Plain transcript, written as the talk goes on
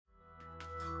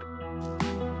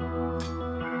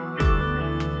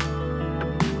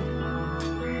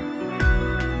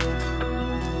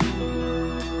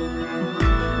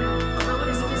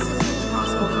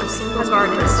has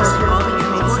guarded and started all the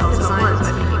inmates' cells at once.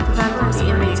 The fact that the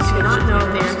inmates do not know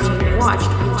they are being watched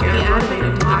means very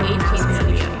animated to the 18th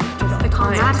century. The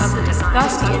concepts of the design.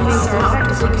 Thus, the inmates are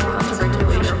effectively compelled to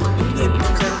regulation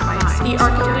the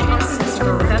architectural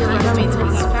system that the inmates will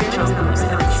affect on them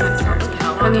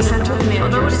when the center of the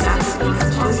manager status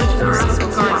position are also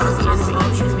guarded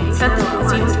the inmates. That the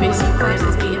seems basic plan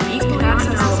is being equal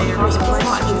access to possible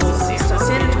watches,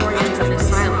 sanatoriums, and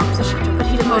asylums, but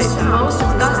he devotes most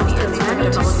of thus the entirety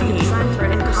of the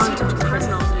and content to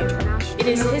prison. It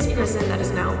is his prison that is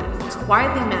now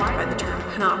widely meant by the term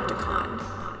Panopticon.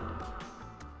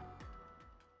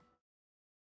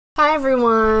 Hi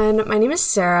everyone, my name is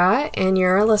Sarah, and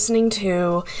you're listening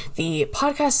to the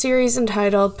podcast series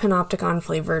entitled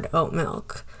Panopticon-Flavoured Oat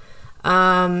Milk.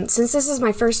 Since this is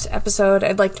my first episode,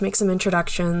 I'd like to make some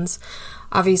introductions.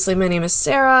 Obviously, my name is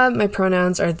Sarah, my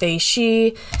pronouns are they,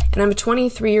 she, and I'm a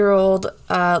 23-year-old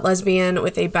lesbian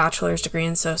with a bachelor's degree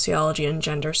in sociology and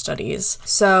gender studies.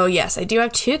 So yes, I do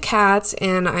have 2 cats,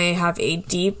 and I have a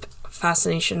deep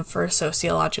fascination for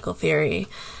sociological theory.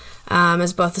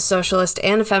 As both a socialist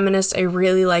and a feminist, I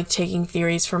really like taking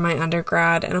theories from my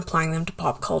undergrad and applying them to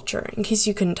pop culture, in case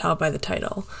you couldn't tell by the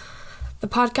title. The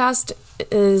podcast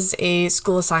is a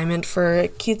school assignment for a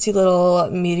cutesy little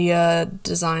media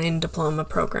design diploma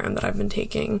program that I've been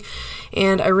taking,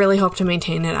 and I really hope to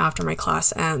maintain it after my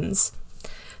class ends.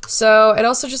 So I'd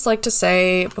also just like to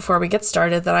say, before we get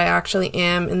started, that I actually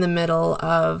am in the middle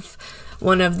of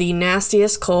one of the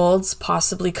nastiest colds,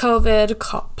 possibly COVID,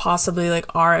 possibly like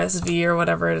RSV or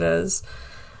whatever it is.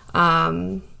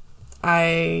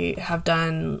 I have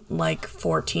done like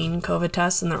 14 COVID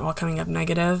tests and they're all coming up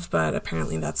negative, but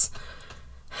apparently that's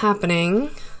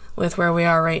happening with where we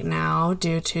are right now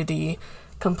due to the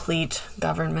complete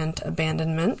government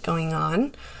abandonment going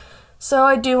on. So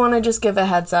I do want to just give a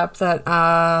heads up that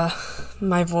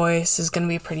my voice is going to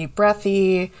be pretty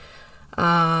breathy.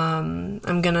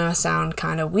 I'm gonna sound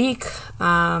kind of weak,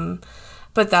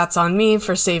 but that's on me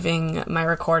for saving my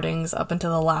recordings up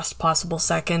until the last possible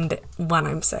second when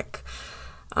I'm sick.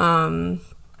 So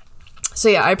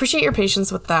yeah, I appreciate your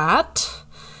patience with that,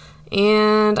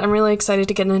 and I'm really excited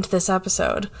to get into this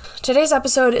episode. Today's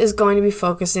episode is going to be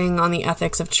focusing on the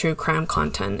ethics of true crime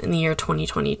content in the year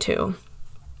 2022.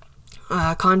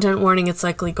 Content warning, it's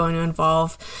likely going to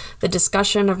involve the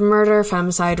discussion of murder,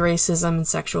 femicide, racism, and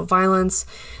sexual violence.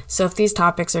 So if these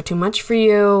topics are too much for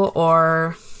you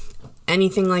or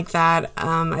anything like that,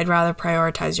 I'd rather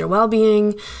prioritize your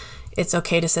well-being. It's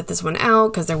okay to sit this one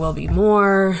out because there will be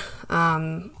more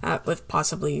with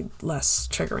possibly less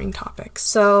triggering topics.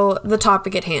 So the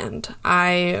topic at hand.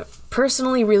 I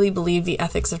personally really believe the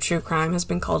ethics of true crime has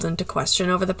been called into question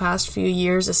over the past few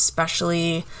years,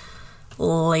 especially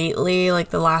lately, like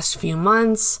the last few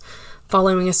months,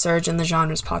 following a surge in the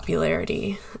genre's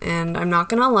popularity. And I'm not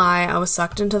gonna lie, I was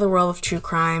sucked into the world of true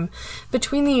crime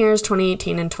between the years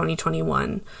 2018 and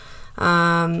 2021.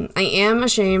 I am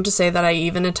ashamed to say that I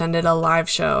even attended a live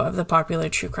show of the popular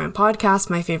true crime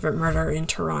podcast, My Favorite Murder, in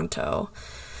Toronto.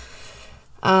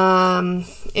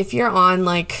 If you're on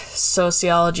like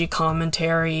sociology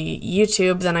commentary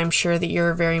YouTube, then I'm sure that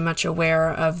you're very much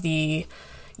aware of the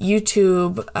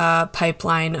YouTube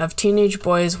pipeline of teenage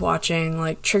boys watching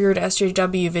like triggered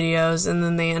SJW videos, and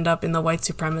then they end up in the white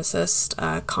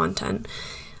supremacist content.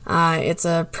 It's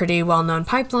a pretty well-known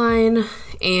pipeline,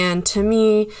 and to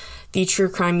me, the True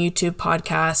Crime YouTube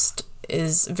podcast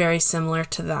is very similar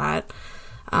to that.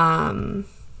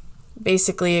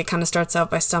 Basically, it kind of starts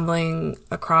out by stumbling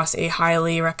across a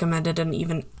highly recommended and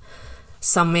even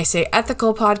some may say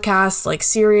ethical podcast like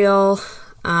Serial.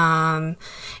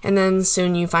 And then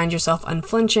soon you find yourself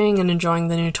unflinching and enjoying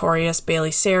the notorious Bailey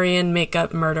Sarian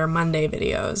Makeup Murder Monday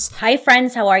videos. Hi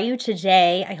friends, how are you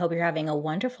today? I hope you're having a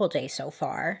wonderful day so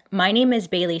far. My name is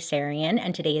Bailey Sarian,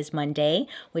 and today is Monday,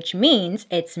 which means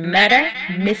it's Murder,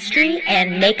 Mystery,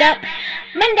 and Makeup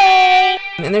Monday!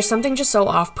 And there's something just so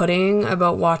off-putting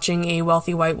about watching a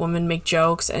wealthy white woman make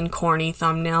jokes and corny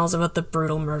thumbnails about the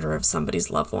brutal murder of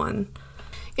somebody's loved one.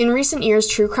 In recent years,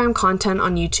 true crime content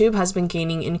on YouTube has been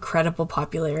gaining incredible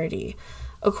popularity.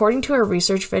 According to a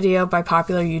research video by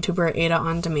popular YouTuber Ada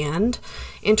On Demand,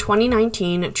 in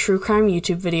 2019, true crime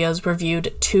YouTube videos were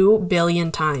viewed 2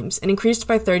 billion times and increased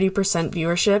by 30%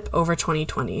 viewership over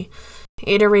 2020.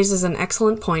 Ada raises an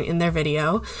excellent point in their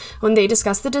video when they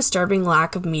discuss the disturbing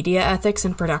lack of media ethics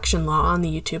and production law on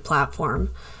the YouTube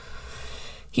platform.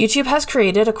 YouTube has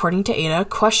created, according to Ada,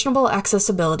 questionable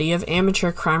accessibility of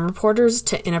amateur crime reporters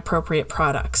to inappropriate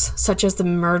products, such as the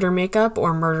murder makeup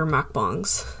or murder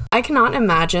mukbangs. I cannot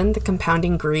imagine the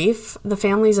compounding grief the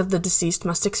families of the deceased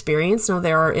must experience. Now,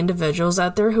 there are individuals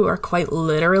out there who are quite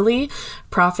literally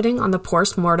profiting on the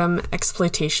post-mortem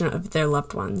exploitation of their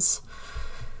loved ones.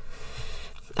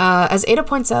 As Ada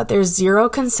points out, there's zero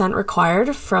consent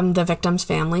required from the victims'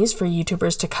 families for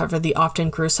YouTubers to cover the often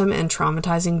gruesome and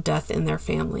traumatizing death in their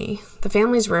family. The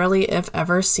families rarely, if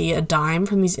ever, see a dime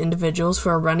from these individuals who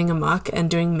are running amok and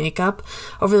doing makeup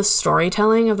over the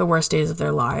storytelling of the worst days of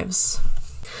their lives.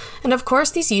 And of course,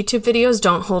 these YouTube videos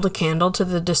don't hold a candle to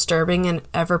the disturbing and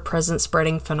ever-present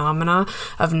spreading phenomena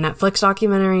of Netflix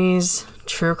documentaries,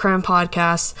 true crime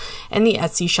podcasts, and the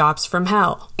Etsy shops from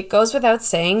hell. It goes without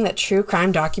saying that true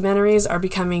crime documentaries are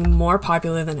becoming more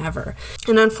popular than ever.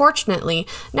 And unfortunately,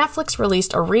 Netflix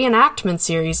released a reenactment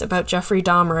series about Jeffrey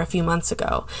Dahmer a few months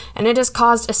ago, and it has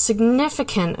caused a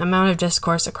significant amount of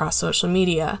discourse across social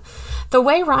media. The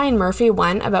way Ryan Murphy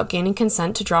went about gaining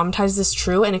consent to dramatize this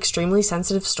true and extremely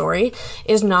sensitive story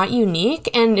is not unique,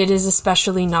 and it is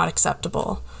especially not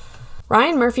acceptable.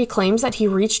 Ryan Murphy claims that he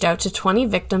reached out to 20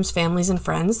 victims' families and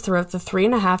friends throughout the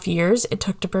 3.5 years it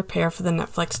took to prepare for the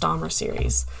Netflix Dahmer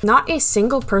series. Not a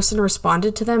single person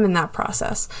responded to them in that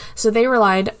process, so they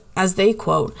relied, as they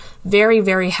quote, very,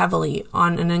 very heavily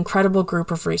on an incredible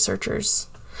group of researchers.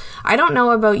 I don't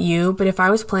know about you, but if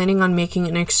I was planning on making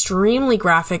an extremely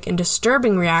graphic and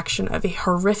disturbing reaction of a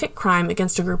horrific crime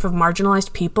against a group of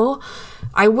marginalized people,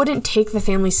 I wouldn't take the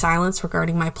family's silence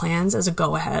regarding my plans as a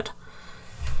go-ahead.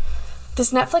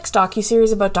 This Netflix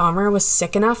docuseries about Dahmer was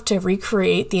sick enough to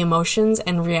recreate the emotions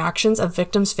and reactions of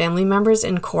victims' family members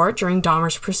in court during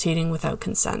Dahmer's proceeding without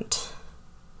consent.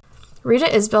 Rita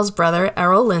Isbell's brother,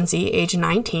 Errol Lindsay, age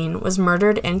 19, was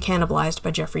murdered and cannibalized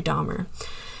by Jeffrey Dahmer.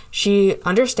 She,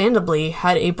 understandably,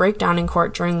 had a breakdown in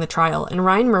court during the trial, and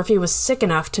Ryan Murphy was sick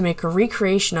enough to make a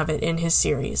recreation of it in his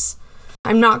series.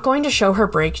 I'm not going to show her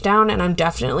breakdown, and I'm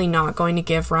definitely not going to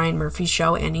give Ryan Murphy's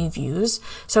show any views,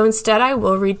 so instead I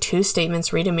will read 2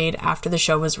 statements Rita made after the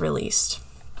show was released.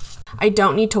 I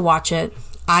don't need to watch it.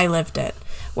 I lived it.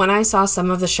 When I saw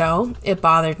some of the show, it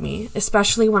bothered me,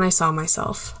 especially when I saw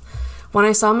myself. When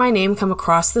I saw my name come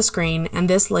across the screen and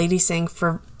this lady saying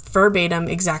verbatim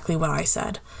exactly what I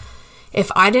said.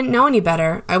 If I didn't know any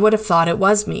better, I would have thought it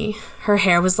was me. Her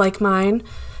hair was like mine.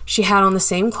 She had on the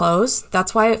same clothes.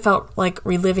 That's why it felt like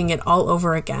reliving it all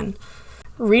over again.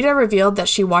 Rita revealed that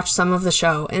she watched some of the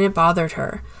show, and it bothered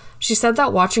her. She said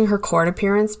that watching her court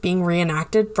appearance being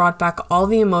reenacted brought back all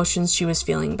the emotions she was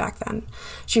feeling back then.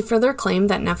 She further claimed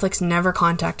that Netflix never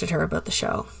contacted her about the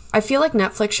show. I feel like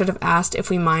Netflix should have asked if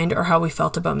we mind or how we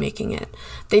felt about making it.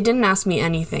 They didn't ask me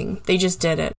anything. They just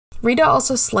did it. Rita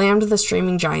also slammed the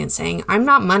streaming giant, saying, "I'm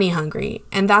not money hungry,"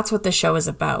 and that's what the show is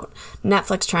about.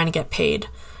 Netflix trying to get paid.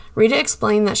 Rita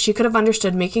explained that she could have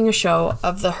understood making a show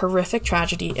of the horrific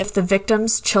tragedy if the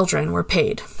victims' children were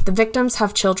paid. The victims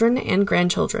have children and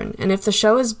grandchildren, and if the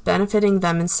show is benefiting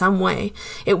them in some way,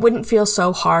 it wouldn't feel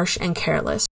so harsh and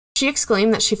careless. She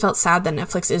exclaimed that she felt sad that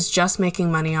Netflix is just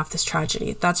making money off this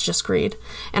tragedy. That's just greed.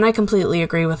 And I completely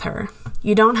agree with her.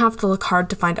 You don't have to look hard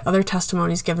to find other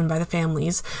testimonies given by the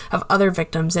families of other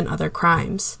victims in other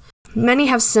crimes. Many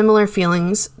have similar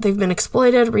feelings. They've been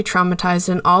exploited, re-traumatized,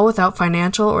 and all without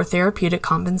financial or therapeutic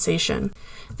compensation.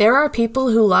 There are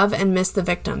people who love and miss the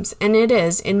victims, and it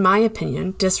is, in my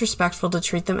opinion, disrespectful to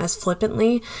treat them as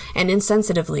flippantly and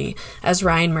insensitively as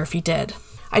Ryan Murphy did.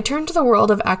 I turned to the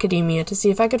world of academia to see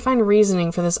if I could find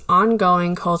reasoning for this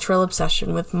ongoing cultural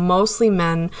obsession with mostly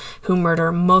men who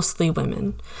murder mostly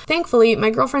women. Thankfully, my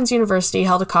girlfriend's university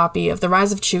held a copy of The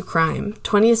Rise of True Crime,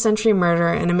 20th Century Murder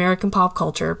in American Pop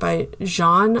Culture by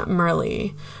Jean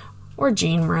Merle, or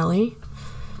Jean Merle.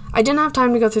 I didn't have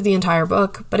time to go through the entire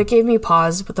book, but it gave me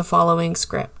pause with the following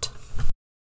script.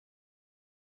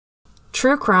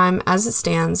 True crime, as it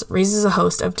stands, raises a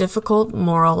host of difficult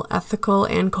moral, ethical,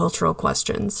 and cultural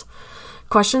questions.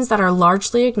 Questions that are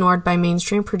largely ignored by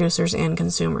mainstream producers and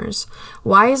consumers.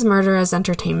 Why is murder as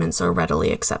entertainment so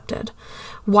readily accepted?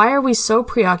 Why are we so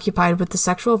preoccupied with the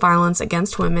sexual violence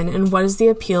against women, and what is the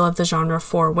appeal of the genre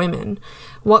for women?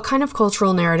 What kind of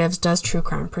cultural narratives does true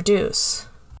crime produce?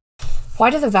 Why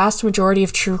do the vast majority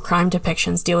of true crime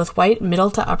depictions deal with white,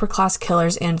 middle to upper class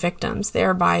killers and victims,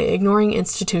 thereby ignoring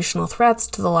institutional threats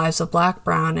to the lives of Black,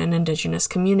 Brown, and Indigenous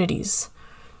communities?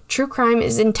 True crime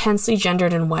is intensely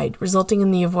gendered and white, resulting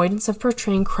in the avoidance of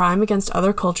portraying crime against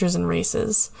other cultures and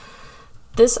races.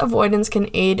 This avoidance can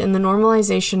aid in the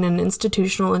normalization and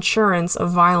institutional insurance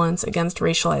of violence against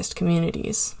racialized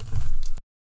communities.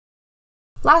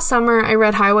 Last summer, I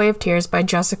read Highway of Tears by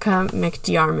Jessica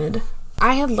McDiarmid.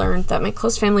 I had learned that my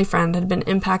close family friend had been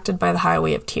impacted by the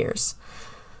Highway of Tears.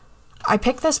 I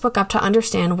picked this book up to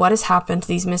understand what has happened to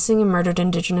these missing and murdered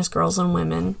Indigenous girls and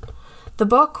women. The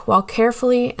book, while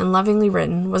carefully and lovingly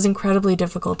written, was incredibly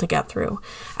difficult to get through,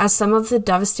 as some of the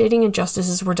devastating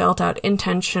injustices were dealt out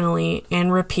intentionally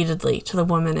and repeatedly to the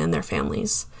women and their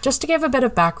families. Just to give a bit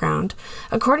of background,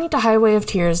 according to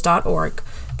highwayoftears.org,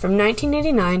 from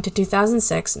 1989 to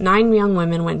 2006, 9 young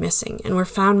women went missing and were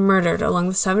found murdered along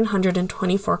the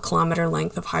 724-kilometer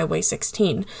length of Highway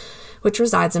 16, which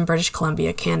resides in British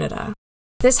Columbia, Canada.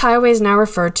 This highway is now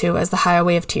referred to as the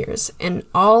Highway of Tears, and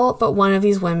all but one of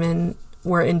these women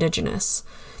were Indigenous.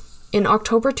 In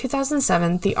October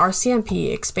 2007, the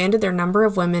RCMP expanded their number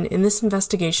of women in this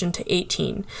investigation to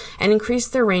 18, and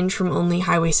increased their range from only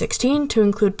Highway 16 to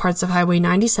include parts of Highway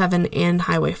 97 and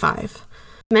Highway 5.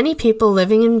 Many people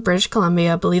living in British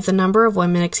Columbia believe the number of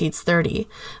women exceeds 30,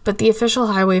 but the official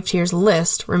Highway of Tears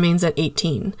list remains at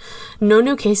 18. No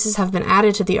new cases have been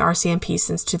added to the RCMP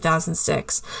since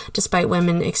 2006, despite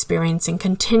women experiencing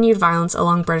continued violence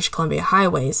along British Columbia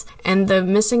highways, and the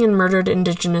missing and murdered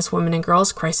Indigenous women and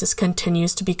girls crisis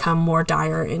continues to become more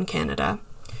dire in Canada.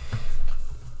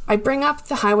 I bring up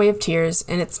the Highway of Tears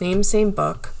in its namesake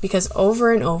book because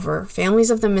over and over,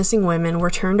 families of the missing women were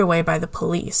turned away by the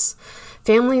police.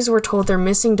 Families were told their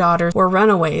missing daughters were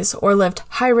runaways or lived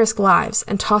high-risk lives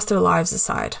and tossed their lives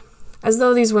aside. As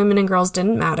though these women and girls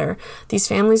didn't matter, these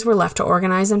families were left to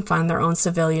organize and fund their own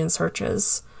civilian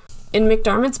searches. In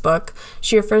McDiarmid's book,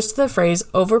 she refers to the phrase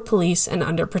over-policed and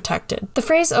underprotected. The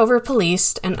phrase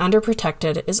over-policed and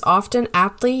underprotected is often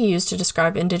aptly used to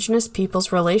describe Indigenous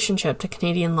people's relationship to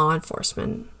Canadian law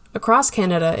enforcement. Across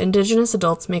Canada, Indigenous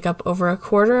adults make up over a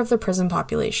quarter of the prison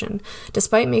population,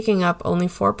 despite making up only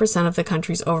 4% of the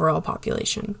country's overall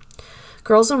population.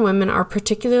 Girls and women are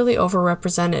particularly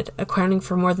overrepresented, accounting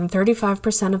for more than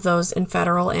 35% of those in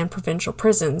federal and provincial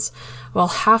prisons, while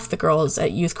half the girls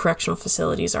at youth correctional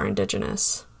facilities are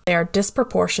Indigenous. They are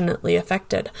disproportionately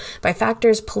affected by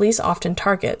factors police often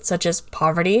target, such as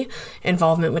poverty,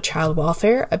 involvement with child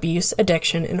welfare, abuse,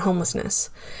 addiction, and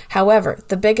homelessness. However,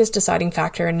 the biggest deciding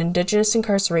factor in Indigenous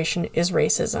incarceration is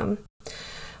racism.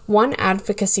 One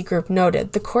advocacy group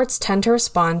noted the courts tend to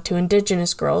respond to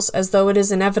Indigenous girls as though it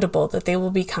is inevitable that they will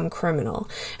become criminal,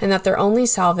 and that their only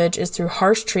salvage is through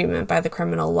harsh treatment by the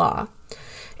criminal law.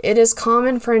 It is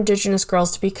common for Indigenous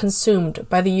girls to be consumed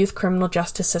by the youth criminal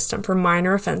justice system for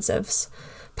minor offenses,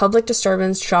 public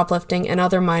disturbance, shoplifting, and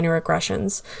other minor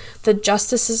aggressions. The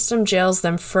justice system jails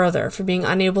them further for being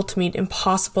unable to meet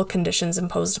impossible conditions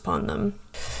imposed upon them.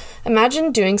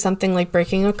 Imagine doing something like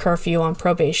breaking a curfew on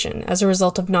probation as a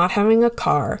result of not having a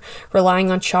car,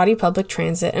 relying on shoddy public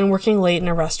transit, and working late in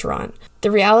a restaurant. The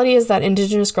reality is that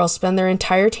Indigenous girls spend their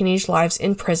entire teenage lives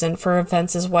in prison for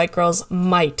offenses white girls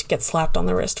might get slapped on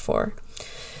the wrist for.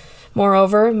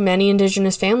 Moreover, many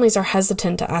Indigenous families are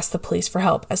hesitant to ask the police for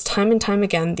help, as time and time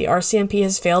again the RCMP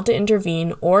has failed to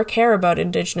intervene or care about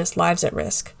Indigenous lives at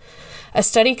risk. A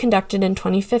study conducted in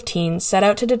 2015 set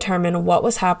out to determine what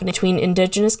was happening between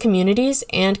Indigenous communities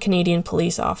and Canadian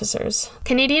police officers.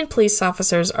 Canadian police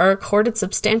officers are accorded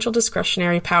substantial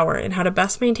discretionary power in how to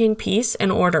best maintain peace and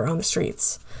order on the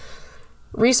streets.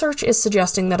 Research is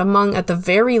suggesting that among, at the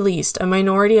very least, a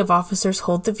minority of officers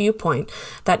hold the viewpoint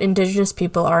that Indigenous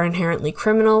people are inherently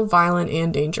criminal, violent,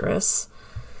 and dangerous.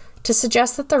 To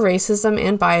suggest that the racism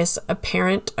and bias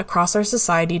apparent across our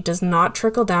society does not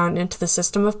trickle down into the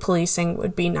system of policing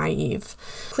would be naive.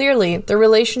 Clearly, the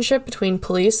relationship between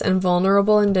police and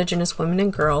vulnerable Indigenous women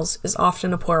and girls is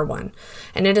often a poor one,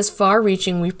 and it has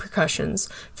far-reaching repercussions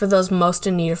for those most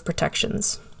in need of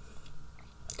protections.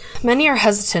 Many are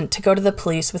hesitant to go to the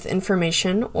police with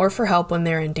information or for help when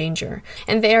they are in danger,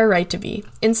 and they are right to be.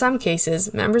 In some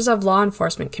cases, members of law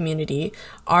enforcement community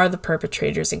are the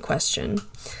perpetrators in question.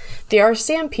 The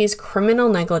RCMP's criminal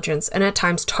negligence and at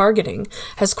times targeting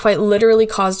has quite literally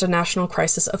caused a national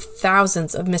crisis of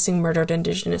thousands of missing murdered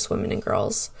Indigenous women and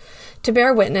girls. To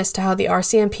bear witness to how the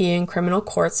RCMP and criminal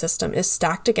court system is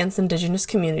stacked against Indigenous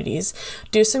communities,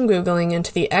 do some Googling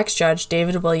into the ex-judge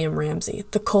David William Ramsey,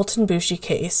 the Colton Boushie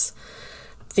case,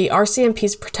 the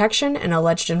RCMP's protection and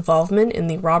alleged involvement in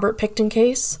the Robert Pickton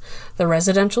case, the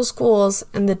residential schools,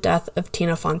 and the death of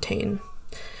Tina Fontaine.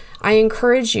 I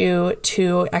encourage you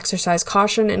to exercise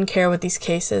caution and care with these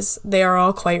cases. They are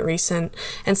all quite recent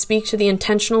and speak to the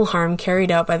intentional harm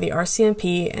carried out by the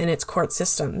RCMP and its court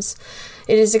systems.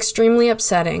 It is extremely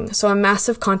upsetting, so a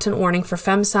massive content warning for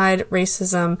femicide,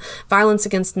 racism, violence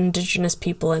against Indigenous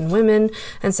people and women,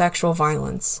 and sexual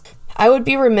violence. I would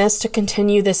be remiss to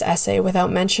continue this essay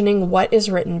without mentioning what is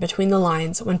written between the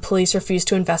lines when police refuse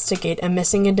to investigate a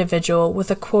missing individual with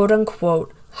a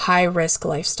quote-unquote high-risk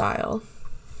lifestyle.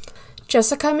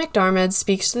 Jessica McDarmid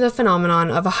speaks to the phenomenon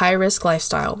of a high-risk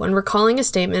lifestyle when recalling a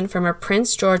statement from a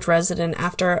Prince George resident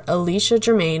after Alicia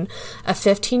Germain, a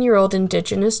 15-year-old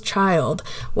Indigenous child,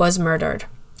 was murdered.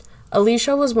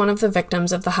 Alicia was one of the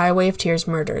victims of the Highway of Tears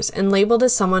murders and labeled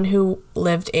as someone who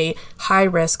lived a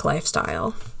high-risk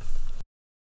lifestyle.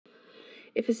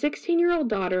 If a 16-year-old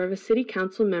daughter of a city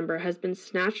council member has been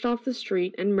snatched off the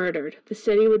street and murdered, the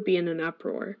city would be in an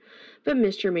uproar. But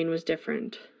Miss Germain was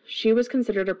different. She was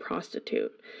considered a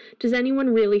prostitute. Does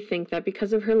anyone really think that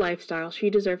because of her lifestyle she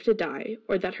deserved to die,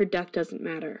 or that her death doesn't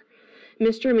matter?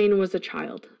 Miss Germain was a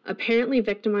child, apparently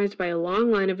victimized by a long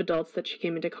line of adults that she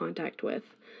came into contact with.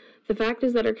 The fact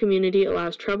is that our community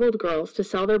allows troubled girls to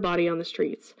sell their body on the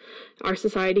streets. Our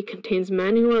society contains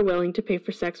men who are willing to pay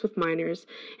for sex with minors,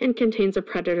 and contains a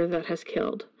predator that has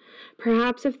killed.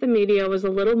 Perhaps if the media was a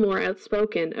little more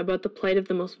outspoken about the plight of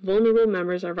the most vulnerable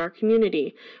members of our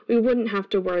community, we wouldn't have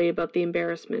to worry about the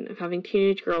embarrassment of having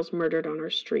teenage girls murdered on our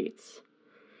streets.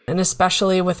 And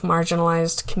especially with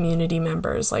marginalized community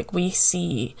members, we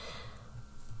see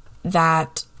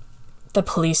that the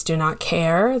police do not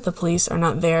care. The police are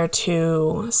not there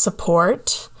to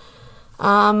support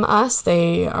us.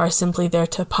 They are simply there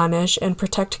to punish and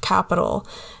protect capital.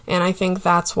 And I think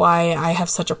that's why I have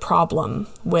such a problem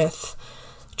with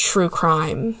true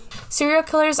crime. Serial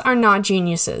killers are not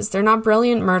geniuses. They're not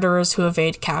brilliant murderers who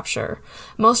evade capture.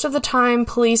 Most of the time,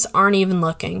 police aren't even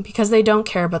looking because they don't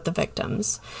care about the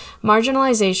victims.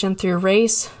 Marginalization through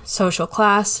race, social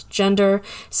class, gender,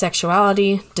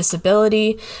 sexuality,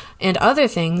 disability, and other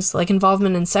things like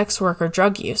involvement in sex work or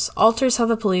drug use alters how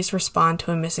the police respond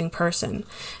to a missing person.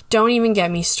 Don't even get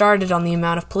me started on the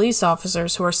amount of police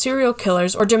officers who are serial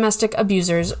killers or domestic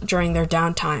abusers during their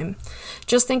downtime.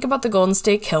 Just think about the Golden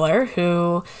State Killer,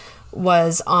 who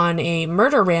was on a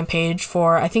murder rampage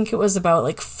for, I think it was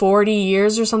about 40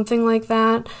 years or something like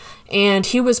that. And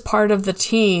he was part of the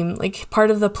team,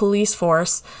 part of the police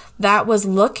force that was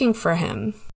looking for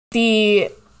him.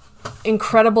 The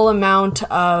incredible amount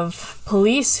of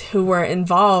police who were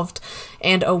involved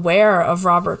and aware of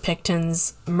Robert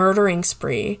Pickton's murdering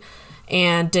spree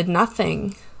and did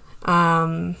nothing.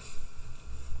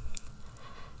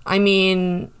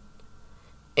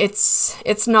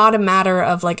 It's not a matter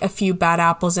of a few bad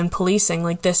apples in policing.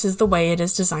 This is the way it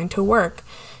is designed to work,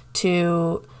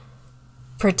 to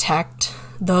protect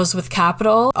those with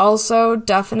capital. Also,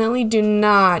 definitely do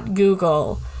not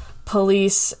Google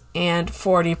police and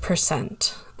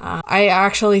 40%. I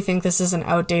actually think this is an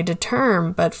outdated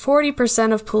term, but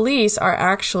 40% of police are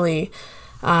actually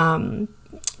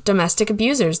domestic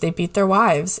abusers. They beat their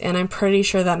wives, and I'm pretty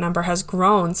sure that number has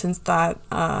grown since that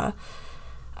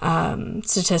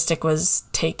statistic was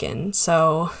taken.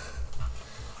 So,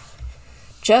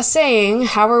 just saying,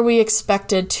 how are we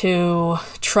expected to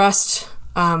trust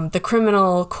the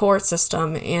criminal court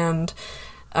system and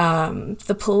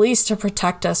the police to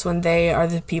protect us when they are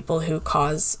the people who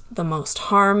cause the most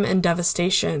harm and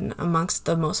devastation amongst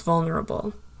the most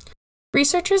vulnerable?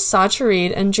 Researchers Sacha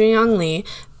Reed and Juyong Lee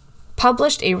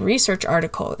published a research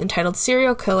article entitled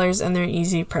Serial Killers and Their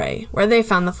Easy Prey, where they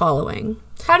found the following.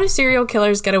 How do serial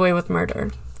killers get away with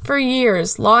murder? For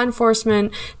years, law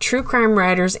enforcement, true crime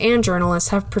writers, and journalists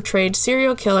have portrayed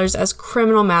serial killers as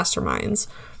criminal masterminds.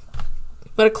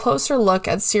 But a closer look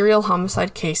at serial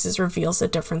homicide cases reveals a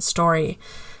different story.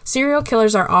 Serial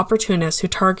killers are opportunists who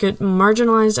target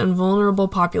marginalized and vulnerable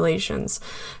populations.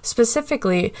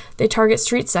 Specifically, they target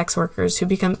street sex workers who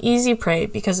become easy prey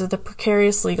because of the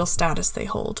precarious legal status they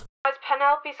hold. As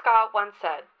Penelope Scott once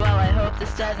said, "Well, I hope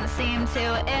this doesn't seem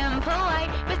too impolite,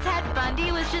 but Ted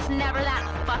Bundy was just never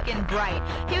that fucking bright.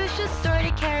 He was just sort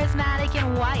of charismatic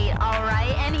and white,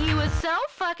 alright, and he was so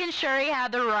fucking sure he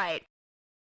had the right.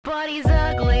 But he's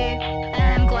ugly,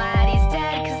 and I'm glad he's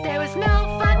dead, cause there was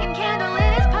no fucking candle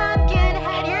in his pumpkin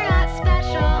head. You're not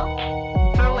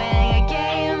special for winning a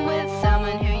game with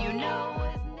someone who you know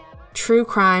was never..." True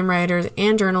crime writers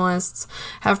and journalists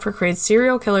have portrayed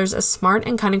serial killers as smart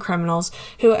and cunning criminals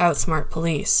who outsmart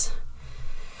police.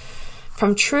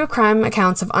 From true crime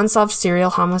accounts of unsolved serial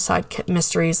homicide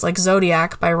mysteries like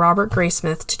Zodiac by Robert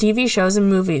Graysmith to TV shows and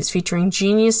movies featuring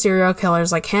genius serial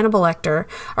killers like Hannibal Lecter,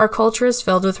 our culture is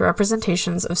filled with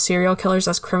representations of serial killers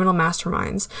as criminal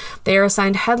masterminds. They are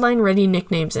assigned headline-ready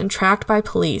nicknames and tracked by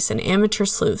police and amateur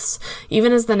sleuths,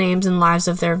 even as the names and lives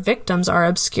of their victims are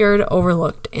obscured,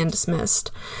 overlooked, and dismissed.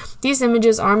 These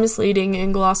images are misleading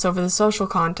and gloss over the social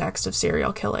context of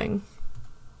serial killing.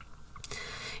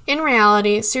 In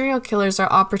reality, serial killers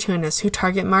are opportunists who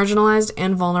target marginalized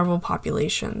and vulnerable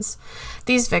populations.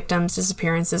 These victims'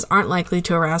 disappearances aren't likely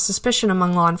to arouse suspicion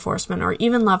among law enforcement or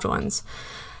even loved ones.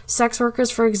 Sex workers,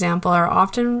 for example, are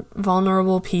often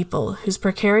vulnerable people whose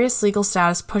precarious legal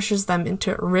status pushes them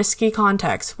into risky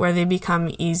contexts where they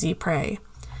become easy prey.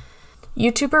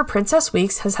 YouTuber Princess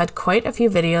Weeks has had quite a few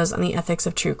videos on the ethics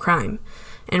of true crime,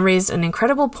 and raised an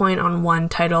incredible point on one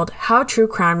titled, "How True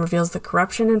Crime Reveals the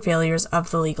Corruption and Failures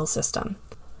of the Legal System."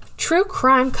 True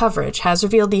crime coverage has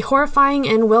revealed the horrifying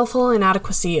and willful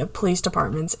inadequacy of police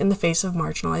departments in the face of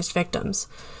marginalized victims.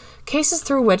 Cases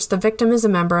through which the victim is a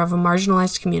member of a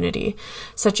marginalized community,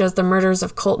 such as the murders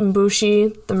of Colton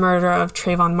Boushey, the murder of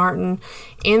Trayvon Martin,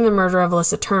 and the murder of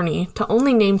Alyssa Turney, to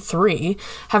only name 3,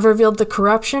 have revealed the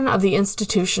corruption of the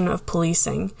institution of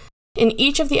policing. In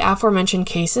each of the aforementioned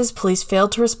cases, police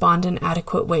failed to respond in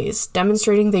adequate ways,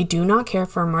 demonstrating they do not care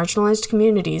for marginalized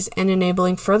communities and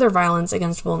enabling further violence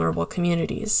against vulnerable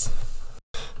communities.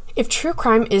 If true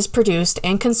crime is produced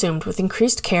and consumed with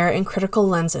increased care and critical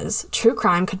lenses, true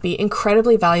crime could be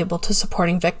incredibly valuable to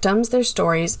supporting victims, their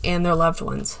stories, and their loved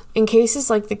ones. In cases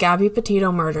like the Gabby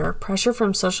Petito murder, pressure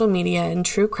from social media and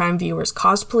true crime viewers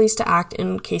caused police to act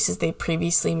in cases they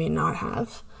previously may not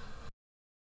have.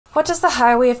 What does the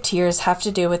Highway of Tears have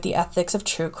to do with the ethics of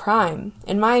true crime?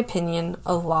 In my opinion,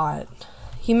 a lot.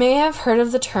 You may have heard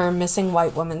of the term missing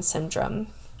white woman syndrome.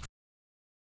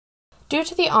 Due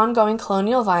to the ongoing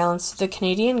colonial violence of the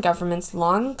Canadian government's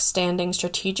long-standing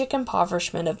strategic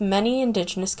impoverishment of many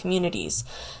Indigenous communities,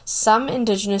 some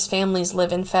Indigenous families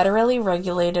live in federally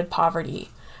regulated poverty.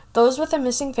 Those with a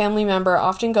missing family member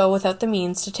often go without the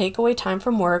means to take away time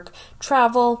from work,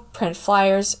 travel, print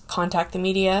flyers, contact the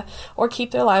media, or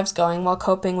keep their lives going while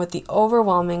coping with the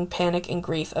overwhelming panic and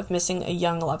grief of missing a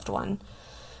young loved one.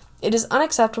 It is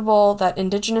unacceptable that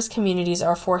Indigenous communities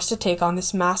are forced to take on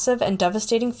this massive and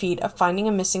devastating feat of finding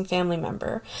a missing family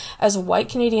member, as white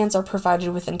Canadians are provided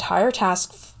with entire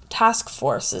task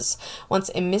forces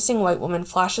once a missing white woman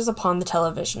flashes upon the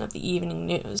television of the evening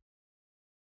news.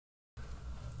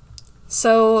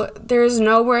 So there is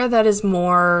nowhere that is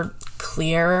more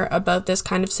clear about this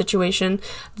kind of situation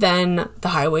than the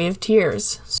Highway of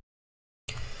Tears.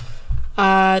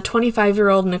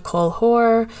 25-year-old Nicole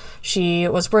Hoare, she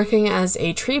was working as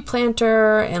a tree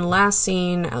planter and last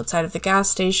seen outside of the gas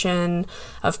station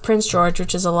of Prince George,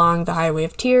 which is along the Highway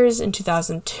of Tears, in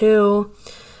 2002.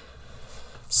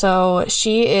 So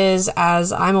she is,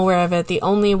 as I'm aware of it, the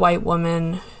only white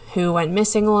woman who went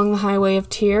missing along the Highway of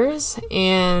Tears,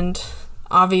 and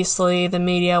obviously the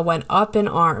media went up in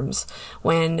arms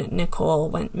when Nicole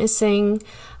went missing.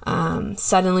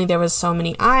 Suddenly there was so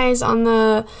many eyes on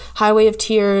the Highway of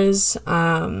Tears.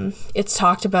 It's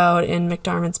talked about in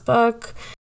McDermott's book.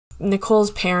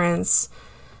 Nicole's parents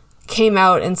came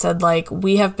out and said, like,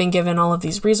 we have been given all of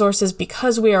these resources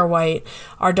because we are white.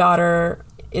 Our daughter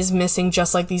is missing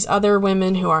just like these other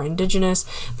women who are Indigenous,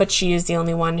 but she is the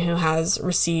only one who has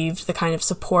received the kind of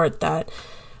support that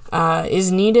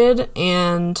is needed.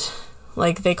 And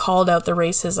like, they called out the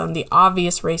racism, the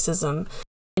obvious racism.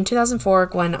 In 2004,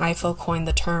 Gwen Ifill coined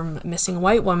the term missing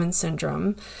white woman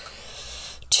syndrome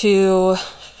to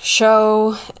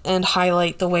show and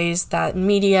highlight the ways that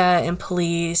media and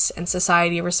police and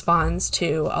society responds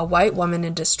to a white woman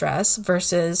in distress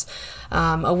versus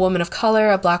a woman of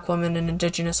color, a black woman, an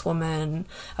Indigenous woman,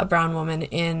 a brown woman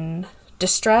in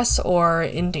distress or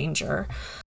in danger.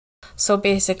 So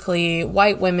basically,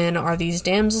 white women are these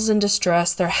damsels in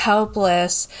distress. They're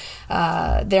helpless.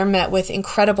 They're met with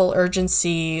incredible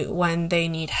urgency when they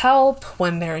need help,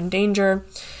 when they're in danger.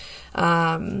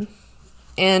 And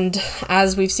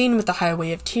as we've seen with the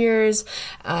Highway of Tears,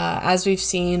 as we've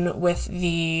seen with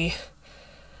the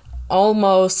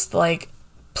almost like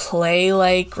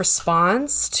play-like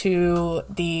response to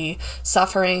the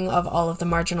suffering of all of the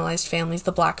marginalized families,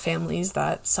 the black families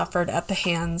that suffered at the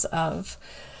hands of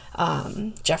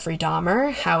Jeffrey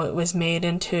Dahmer, how it was made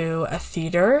into a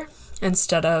theater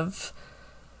instead of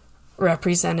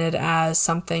represented as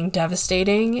something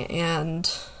devastating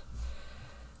and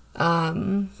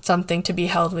something to be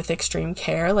held with extreme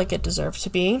care like it deserved to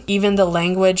be. Even the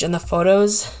language and the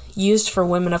photos used for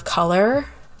women of color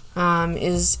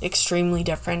is extremely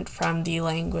different from the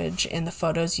language and the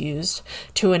photos used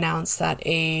to announce that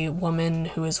a woman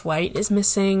who is white is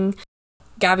missing.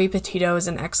 Gabby Petito is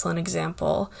an excellent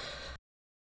example.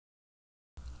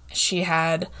 She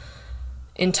had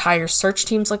entire search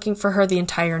teams looking for her. The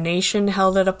entire nation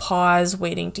held at a pause,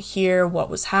 waiting to hear what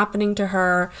was happening to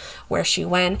her, where she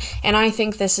went. And I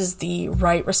think this is the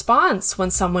right response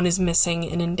when someone is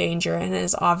missing and in danger and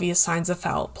has obvious signs of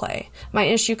foul play. My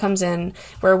issue comes in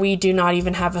where we do not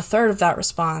even have a third of that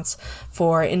response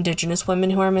for Indigenous women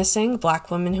who are missing,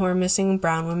 Black women who are missing,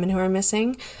 brown women who are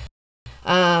missing,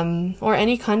 or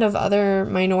any kind of other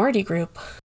minority group.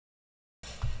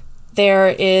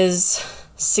 There is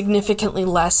significantly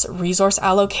less resource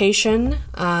allocation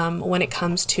when it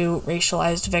comes to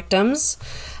racialized victims.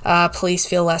 Police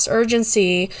feel less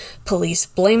urgency. Police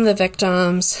blame the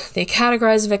victims. They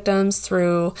categorize victims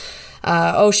through,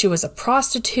 she was a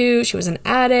prostitute, she was an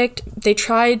addict. They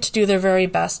tried to do their very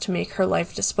best to make her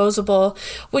life disposable,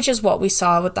 which is what we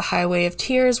saw with the Highway of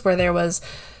Tears, where there was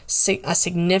a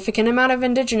significant amount of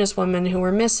Indigenous women who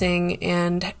were missing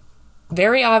and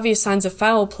very obvious signs of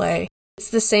foul play. It's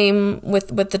the same with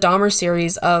the Dahmer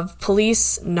series of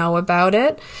police know about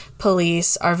it.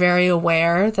 Police are very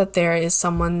aware that there is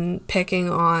someone picking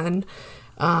on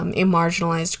a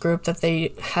marginalized group that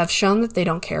they have shown that they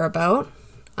don't care about.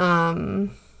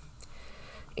 And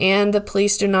the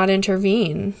police do not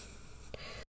intervene.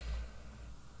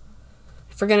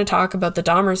 If we're going to talk about the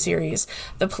Dahmer series,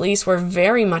 the police were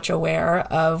very much aware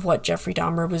of what Jeffrey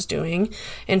Dahmer was doing.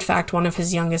 In fact, one of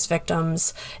his youngest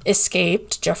victims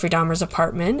escaped Jeffrey Dahmer's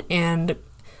apartment, and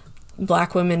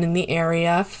Black women in the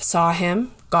area saw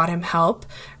him, got him help,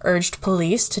 urged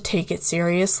police to take it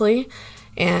seriously.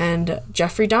 And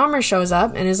Jeffrey Dahmer shows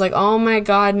up and is like, oh my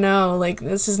God, no, like,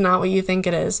 this is not what you think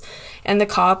it is. And the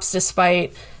cops,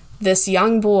 despite this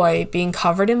young boy being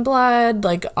covered in blood,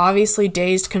 like obviously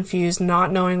dazed, confused,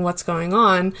 not knowing what's going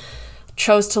on,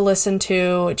 chose to listen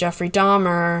to Jeffrey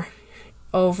Dahmer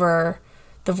over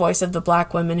the voice of the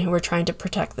Black women who were trying to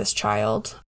protect this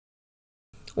child.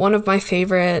 One of my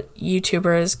favorite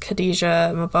YouTubers,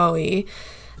 Khadija Mabowi,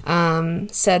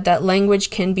 said that language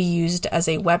can be used as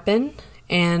a weapon,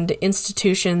 and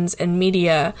institutions and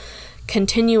media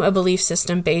continue a belief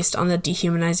system based on the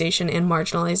dehumanization and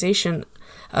marginalization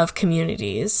of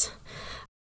communities.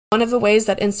 One of the ways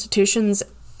that institutions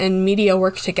and media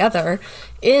work together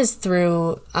is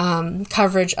through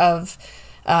coverage of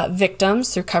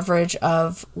victims, through coverage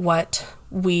of what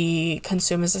we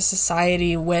consume as a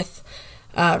society with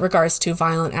regards to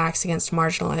violent acts against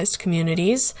marginalized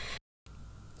communities.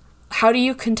 How do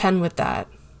you contend with that?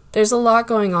 There's a lot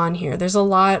going on here. There's a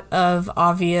lot of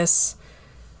obvious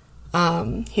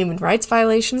human rights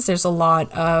violations. There's a lot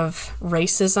of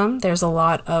racism. There's a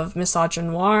lot of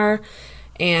misogynoir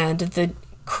and the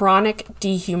chronic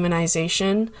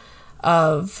dehumanization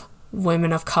of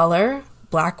women of color,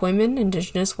 Black women,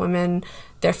 Indigenous women,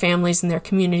 their families and their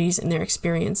communities and their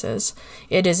experiences.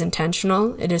 It is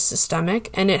intentional, it is systemic,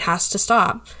 and it has to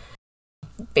stop.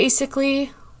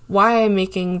 Basically, why I'm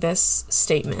making this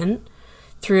statement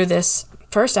through this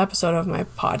first episode of my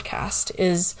podcast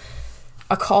is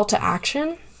a call to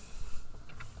action.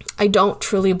 I don't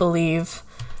truly believe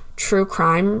true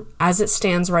crime as it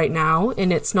stands right now,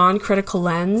 in its non-critical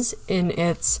lens, in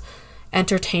its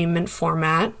entertainment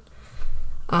format,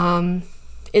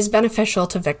 is beneficial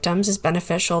to victims, is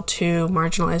beneficial to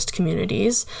marginalized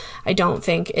communities. I don't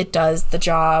think it does the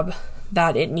job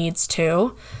that it needs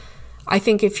to. I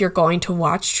think if you're going to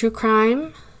watch true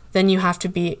crime, then you have to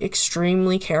be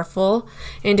extremely careful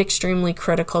and extremely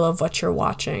critical of what you're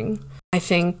watching. I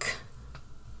think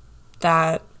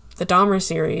that the Dahmer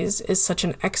series is such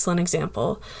an excellent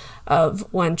example of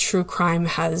when true crime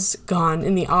has gone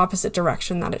in the opposite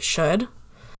direction that it should.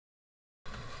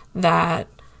 That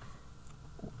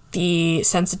the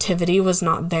sensitivity was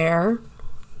not there,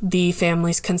 the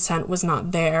family's consent was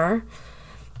not there,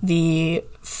 the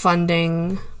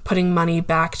funding, putting money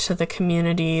back to the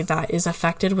community that is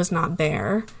affected was not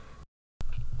there.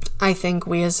 I think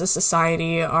we as a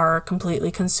society are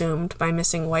completely consumed by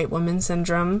missing white woman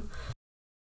syndrome.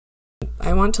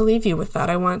 I want to leave you with that.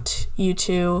 I want you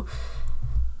to,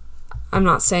 I'm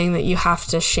not saying that you have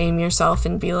to shame yourself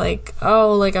and be like,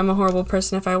 oh, like I'm a horrible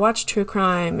person if I watch true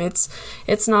crime. It's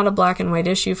not a black and white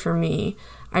issue for me.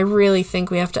 I really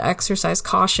think we have to exercise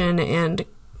caution and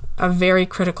a very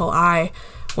critical eye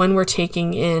when we're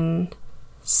taking in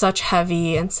such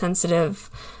heavy and sensitive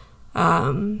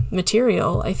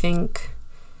material. I think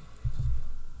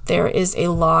there is a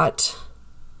lot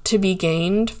to be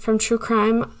gained from true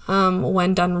crime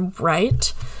when done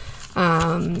right.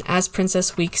 As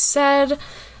Princess Week said,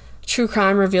 true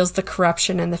crime reveals the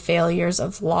corruption and the failures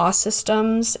of law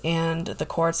systems and the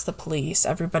courts, the police,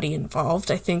 everybody involved.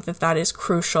 I think that is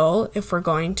crucial if we're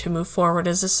going to move forward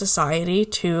as a society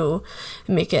to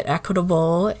make it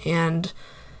equitable and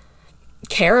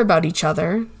care about each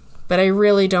other, but I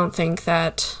really don't think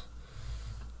that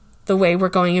the way we're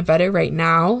going about it right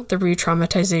now, the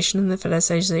re-traumatization and the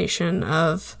fetishization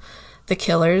of the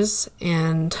killers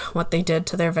and what they did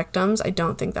to their victims, I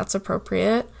don't think that's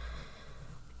appropriate.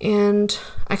 And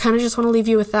I kind of just want to leave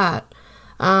you with that.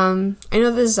 I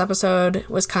know this episode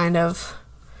was kind of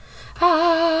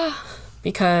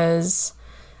because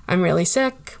I'm really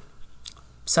sick,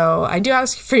 so I do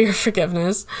ask for your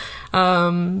forgiveness.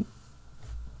 And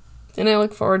I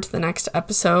look forward to the next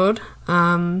episode.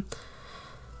 And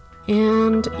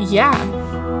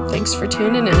yeah, thanks for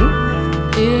tuning in.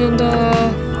 And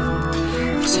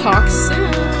talk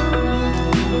soon.